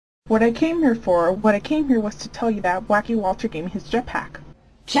what I came here was to tell you that Wacky Walter gave me his jetpack.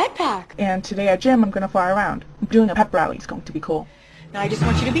 Jetpack? And today at gym, I'm going to fly around. I'm doing a pep rally. It's going to be cool. Now I just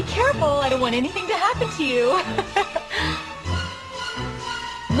want you to be careful. I don't want anything to happen to you.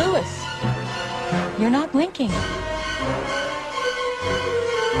 Louis, you're not blinking.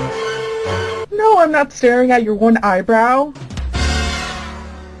 No, I'm not staring at your one eyebrow.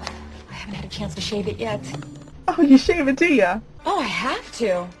 I haven't had a chance to shave it yet. Oh, you shave it, do ya? Oh, I have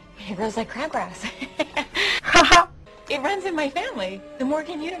to. It grows like crabgrass. Haha. It runs in my family. The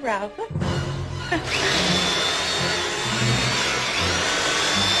Morgan unibrow.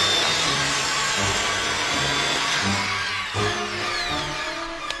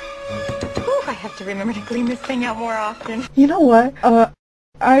 Whew, I have to remember to clean this thing out more often. You know what?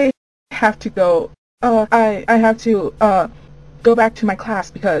 I have to go. I have to, go back to my class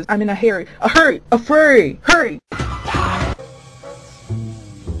because I'm in a hurry. Hurry!